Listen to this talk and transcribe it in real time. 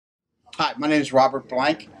Hi, my name is Robert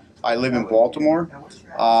Blank. I live in Baltimore.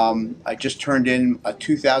 I just turned in a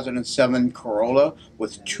 2007 Corolla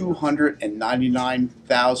with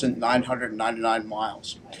 299,999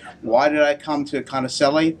 miles. Why did I come to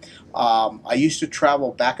Conicelli? I used to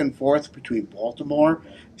travel back and forth between Baltimore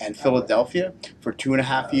and Philadelphia for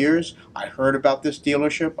 2.5 years. I heard about this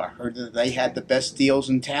dealership. I heard that they had the best deals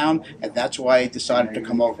in town, and that's why I decided to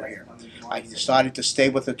come over here. I decided to stay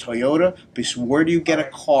with a Toyota because where do you get a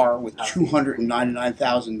car with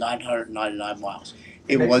 299,999 miles?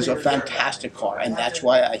 It was a fantastic car, and that's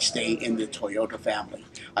why I stay in the Toyota family.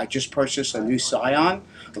 I just purchased a new Scion,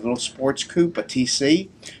 a little sports coupe, a TC,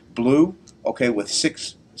 blue, okay, with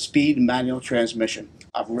 6-speed manual transmission.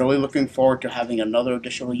 I'm really looking forward to having another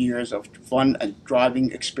additional years of fun and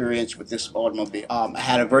driving experience with this automobile. I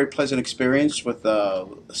had a very pleasant experience with a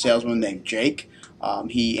salesman named Jake.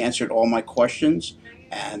 He answered all my questions,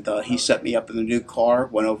 and he set me up in the new car,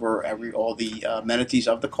 went over all the amenities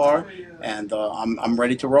of the car, and I'm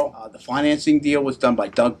ready to roll. The financing deal was done by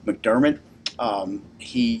Doug McDermott.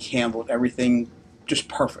 He handled everything just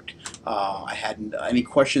perfect. I had any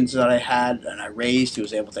questions that I had and I raised, he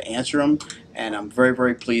was able to answer them, and I'm very,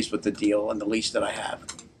 very pleased with the deal and the lease that I have.